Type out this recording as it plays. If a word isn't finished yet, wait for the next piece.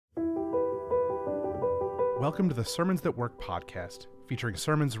Welcome to the Sermons That Work podcast, featuring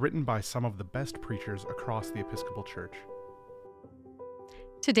sermons written by some of the best preachers across the Episcopal Church.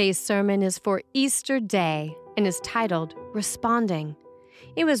 Today's sermon is for Easter Day and is titled Responding.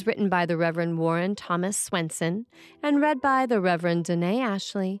 It was written by the Reverend Warren Thomas Swenson and read by the Reverend Danae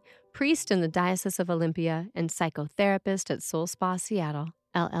Ashley, priest in the Diocese of Olympia and psychotherapist at Soul Spa Seattle,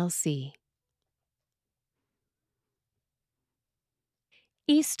 LLC.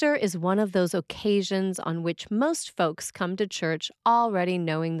 Easter is one of those occasions on which most folks come to church already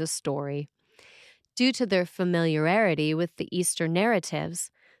knowing the story. Due to their familiarity with the Easter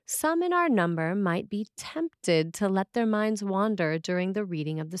narratives, some in our number might be tempted to let their minds wander during the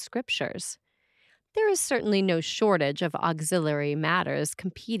reading of the scriptures. There is certainly no shortage of auxiliary matters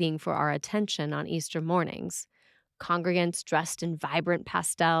competing for our attention on Easter mornings. Congregants dressed in vibrant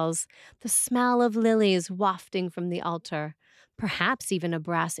pastels, the smell of lilies wafting from the altar, perhaps even a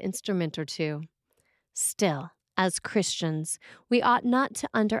brass instrument or two. Still, as Christians, we ought not to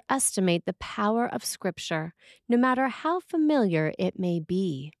underestimate the power of Scripture, no matter how familiar it may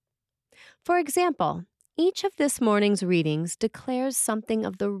be. For example, each of this morning's readings declares something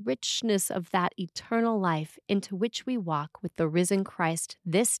of the richness of that eternal life into which we walk with the risen Christ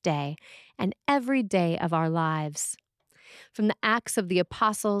this day and every day of our lives. From the Acts of the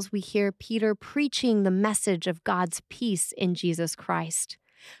Apostles, we hear Peter preaching the message of God's peace in Jesus Christ.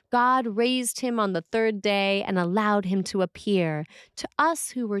 God raised him on the third day and allowed him to appear to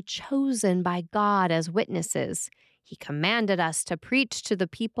us who were chosen by God as witnesses. He commanded us to preach to the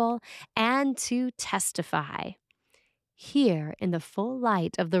people and to testify. Here, in the full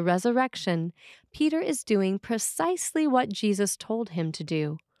light of the resurrection, Peter is doing precisely what Jesus told him to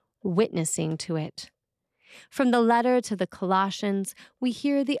do, witnessing to it. From the letter to the Colossians, we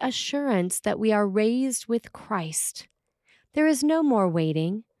hear the assurance that we are raised with Christ. There is no more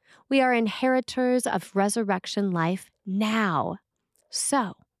waiting. We are inheritors of resurrection life now.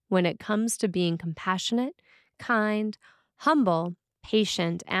 So, when it comes to being compassionate, kind, humble,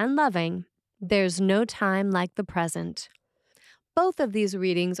 patient, and loving, there's no time like the present. Both of these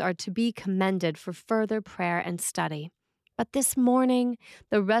readings are to be commended for further prayer and study. But this morning,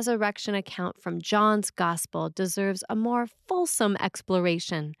 the resurrection account from John's Gospel deserves a more fulsome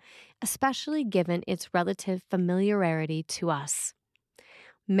exploration, especially given its relative familiarity to us.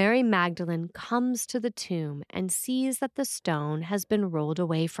 Mary Magdalene comes to the tomb and sees that the stone has been rolled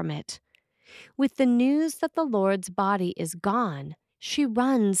away from it. With the news that the Lord's body is gone, she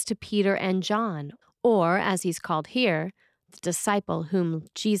runs to Peter and John, or, as he's called here, the disciple whom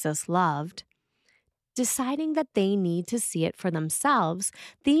Jesus loved. Deciding that they need to see it for themselves,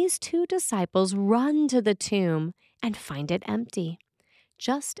 these two disciples run to the tomb and find it empty,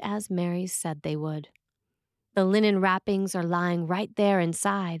 just as Mary said they would. The linen wrappings are lying right there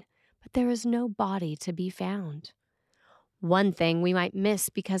inside, but there is no body to be found. One thing we might miss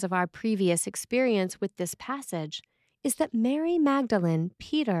because of our previous experience with this passage is that Mary Magdalene,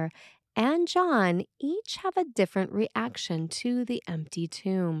 Peter, and John each have a different reaction to the empty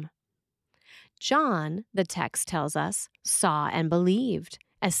tomb. John, the text tells us, saw and believed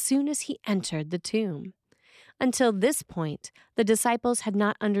as soon as he entered the tomb. Until this point, the disciples had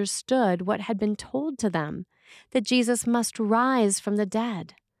not understood what had been told to them, that Jesus must rise from the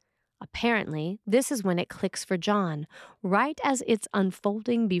dead. Apparently, this is when it clicks for John, right as it's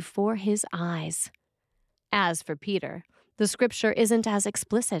unfolding before his eyes. As for Peter, the scripture isn't as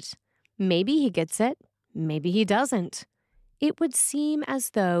explicit. Maybe he gets it, maybe he doesn't. It would seem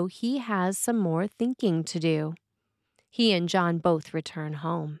as though he has some more thinking to do. He and John both return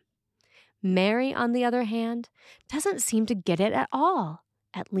home. Mary, on the other hand, doesn't seem to get it at all,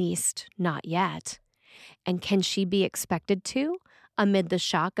 at least not yet. And can she be expected to, amid the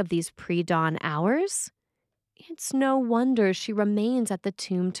shock of these pre-dawn hours? It's no wonder she remains at the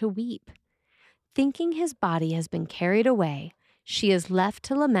tomb to weep. Thinking his body has been carried away, she is left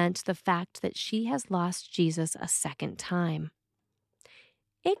to lament the fact that she has lost Jesus a second time.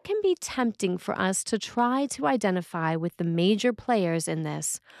 It can be tempting for us to try to identify with the major players in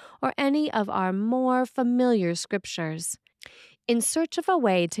this, or any of our more familiar scriptures. In search of a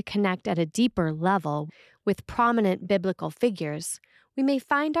way to connect at a deeper level with prominent biblical figures, we may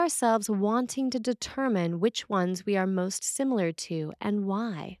find ourselves wanting to determine which ones we are most similar to and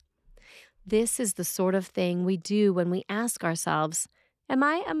why. This is the sort of thing we do when we ask ourselves, am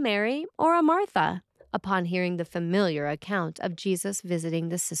I a Mary or a Martha? Upon hearing the familiar account of Jesus visiting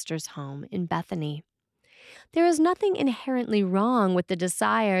the sisters' home in Bethany. There is nothing inherently wrong with the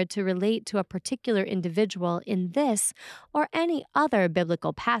desire to relate to a particular individual in this or any other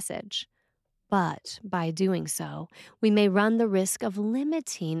biblical passage. But by doing so, we may run the risk of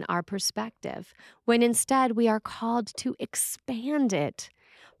limiting our perspective, when instead we are called to expand it.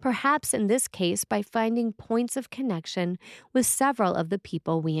 Perhaps in this case by finding points of connection with several of the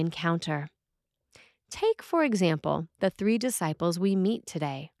people we encounter. Take, for example, the 3 disciples we meet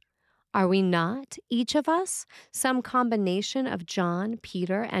today. Are we not, each of us, some combination of John,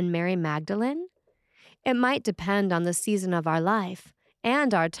 Peter, and Mary Magdalene? It might depend on the season of our life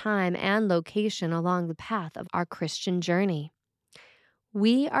and our time and location along the path of our Christian journey.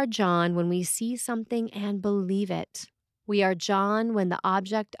 We are John when we see something and believe it. We are John when the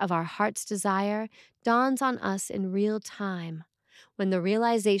object of our heart's desire dawns on us in real time, when the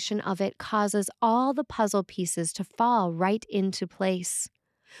realization of it causes all the puzzle pieces to fall right into place.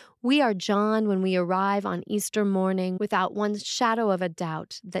 We are John when we arrive on Easter morning without one shadow of a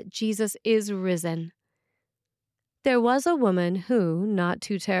doubt that Jesus is risen. There was a woman who, not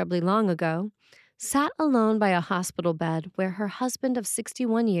too terribly long ago, sat alone by a hospital bed where her husband of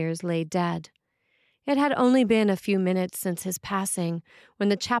 61 years lay dead. It had only been a few minutes since his passing when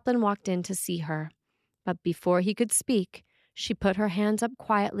the chaplain walked in to see her. But before he could speak, she put her hands up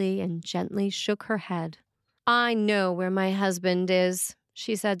quietly and gently shook her head. "I know where my husband is,"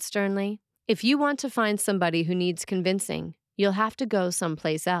 she said sternly. "If you want to find somebody who needs convincing, you'll have to go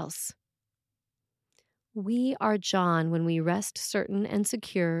someplace else." We are John when we rest certain and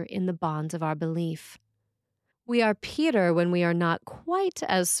secure in the bonds of our belief. We are Peter when we are not quite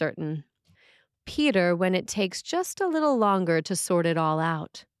as certain. Peter when it takes just a little longer to sort it all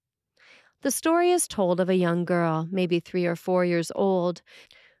out. The story is told of a young girl, maybe 3 or 4 years old,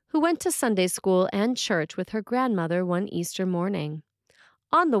 who went to Sunday school and church with her grandmother one Easter morning.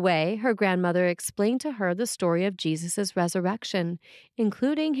 On the way, her grandmother explained to her the story of Jesus' resurrection,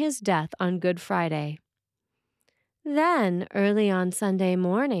 including his death on Good Friday. "Then, early on Sunday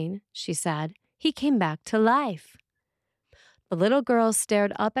morning," she said, "he came back to life." The little girl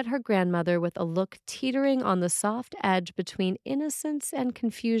stared up at her grandmother with a look teetering on the soft edge between innocence and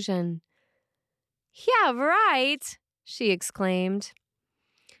confusion. "Yeah, right," she exclaimed.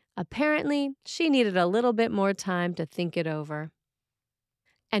 Apparently, she needed a little bit more time to think it over.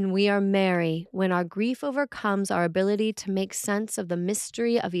 And we are merry when our grief overcomes our ability to make sense of the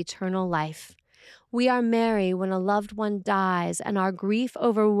mystery of eternal life. We are merry when a loved one dies and our grief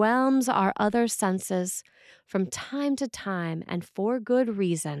overwhelms our other senses. From time to time, and for good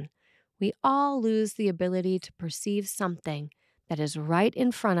reason, we all lose the ability to perceive something that is right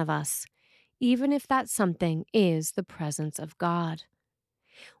in front of us, even if that something is the presence of God.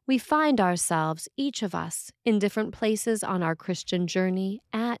 We find ourselves, each of us, in different places on our Christian journey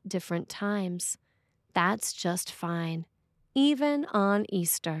at different times. That's just fine, even on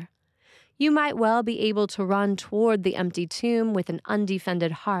Easter. You might well be able to run toward the empty tomb with an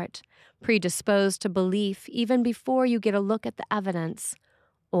undefended heart, predisposed to belief even before you get a look at the evidence.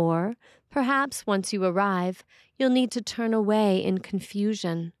 Or, perhaps once you arrive, you'll need to turn away in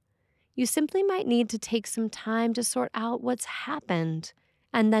confusion. You simply might need to take some time to sort out what's happened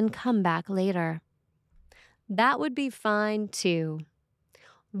and then come back later. That would be fine too.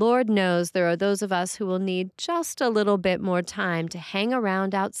 Lord knows there are those of us who will need just a little bit more time to hang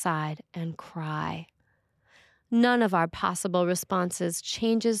around outside and cry. None of our possible responses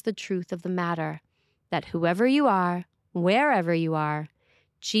changes the truth of the matter, that whoever you are, wherever you are,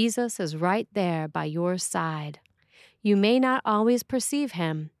 Jesus is right there by your side. You may not always perceive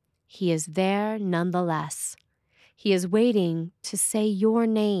him. He is there nonetheless. He is waiting to say your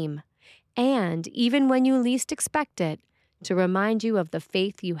name, and even when you least expect it, to remind you of the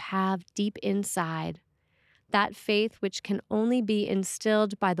faith you have deep inside. That faith which can only be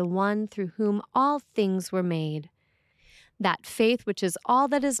instilled by the one through whom all things were made. That faith which is all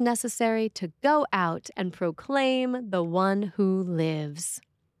that is necessary to go out and proclaim the one who lives.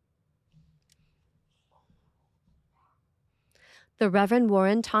 The Reverend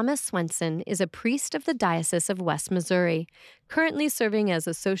Warren Thomas Swenson is a priest of the Diocese of West Missouri, currently serving as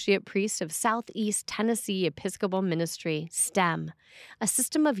Associate Priest of Southeast Tennessee Episcopal Ministry, STEM, a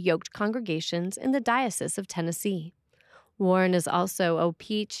system of yoked congregations in the Diocese of Tennessee. Warren is also a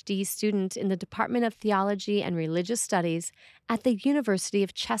PhD student in the Department of Theology and Religious Studies at the University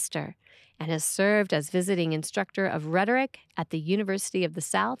of Chester and has served as visiting instructor of rhetoric at the University of the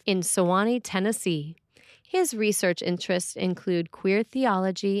South in Sewanee, Tennessee. His research interests include queer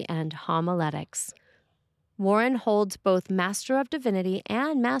theology and homiletics. Warren holds both Master of Divinity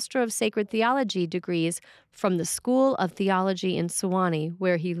and Master of Sacred Theology degrees from the School of Theology in Sewanee,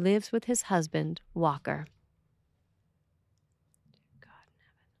 where he lives with his husband, Walker.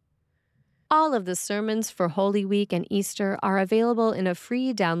 All of the sermons for Holy Week and Easter are available in a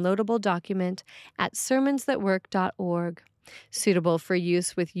free downloadable document at sermonsthatwork.org. Suitable for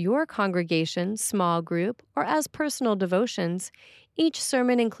use with your congregation, small group, or as personal devotions, each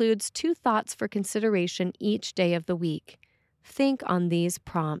sermon includes 2 thoughts for consideration each day of the week. Think on these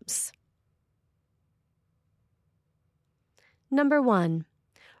prompts. Number 1.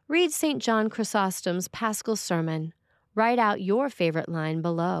 Read St. John Chrysostom's Paschal Sermon. Write out your favorite line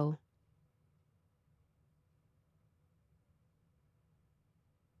below.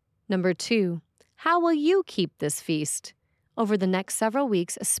 Number 2. How will you keep this feast? Over the next several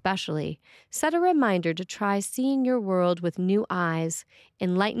weeks especially, set a reminder to try seeing your world with new eyes,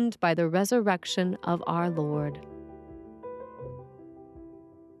 enlightened by the resurrection of our Lord.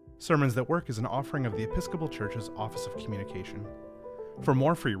 Sermons That Work is an offering of the Episcopal Church's Office of Communication. For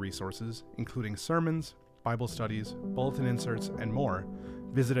more free resources, including sermons, Bible studies, bulletin inserts, and more,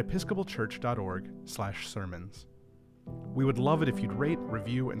 visit episcopalchurch.org/sermons. We would love it if you'd rate,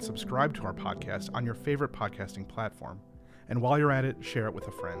 review, and subscribe to our podcast on your favorite podcasting platform. And while you're at it, share it with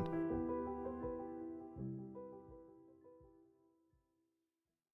a friend.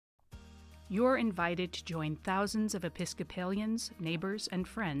 You're invited to join thousands of Episcopalians, neighbors, and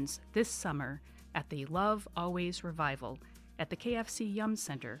friends this summer at the Love Always Revival at the KFC Yum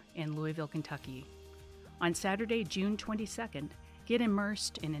Center in Louisville, Kentucky. On Saturday, June 22nd, get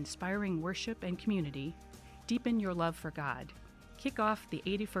immersed in inspiring worship and community, deepen your love for God, kick off the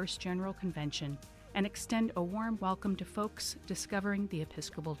 81st General Convention, and extend a warm welcome to folks discovering the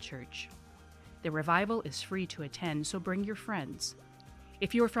Episcopal Church. The revival is free to attend, so bring your friends.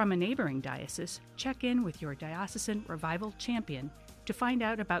 If you're from a neighboring diocese, check in with your diocesan revival champion to find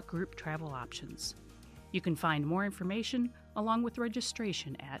out about group travel options. You can find more information along with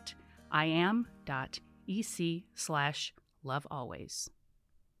registration at iam.ec/lovealways.